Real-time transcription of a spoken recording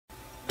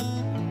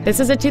This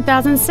is a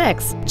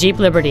 2006 Jeep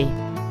Liberty.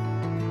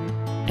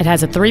 It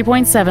has a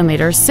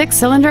 3.7-liter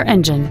 6-cylinder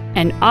engine,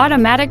 an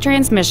automatic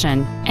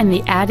transmission, and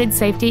the added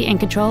safety and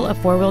control of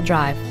 4-wheel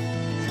drive.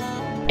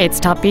 Its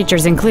top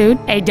features include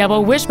a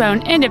double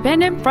wishbone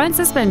independent front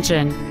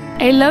suspension,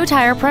 a low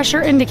tire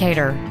pressure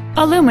indicator,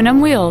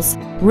 aluminum wheels,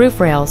 roof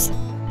rails,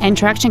 and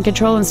traction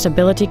control and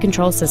stability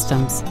control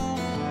systems.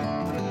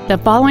 The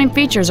following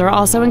features are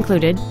also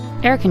included: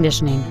 air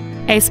conditioning,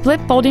 a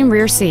split folding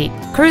rear seat,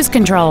 cruise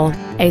control,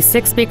 a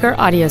 6-speaker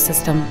audio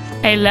system,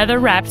 a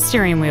leather-wrapped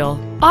steering wheel,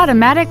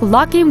 automatic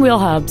locking wheel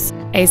hubs,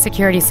 a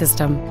security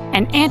system,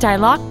 an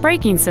anti-lock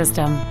braking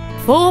system,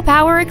 full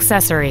power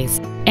accessories,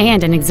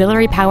 and an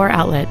auxiliary power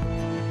outlet.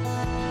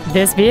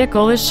 This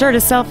vehicle is sure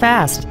to sell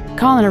fast.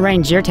 Call and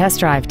arrange your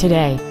test drive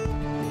today.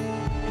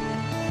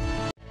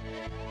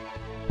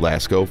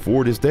 Lasco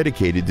Ford is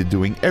dedicated to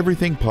doing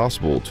everything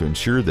possible to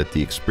ensure that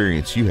the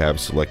experience you have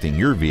selecting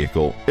your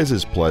vehicle is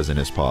as pleasant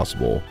as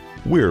possible.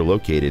 We're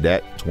located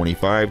at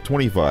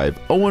 2525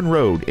 Owen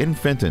Road in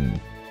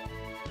Fenton.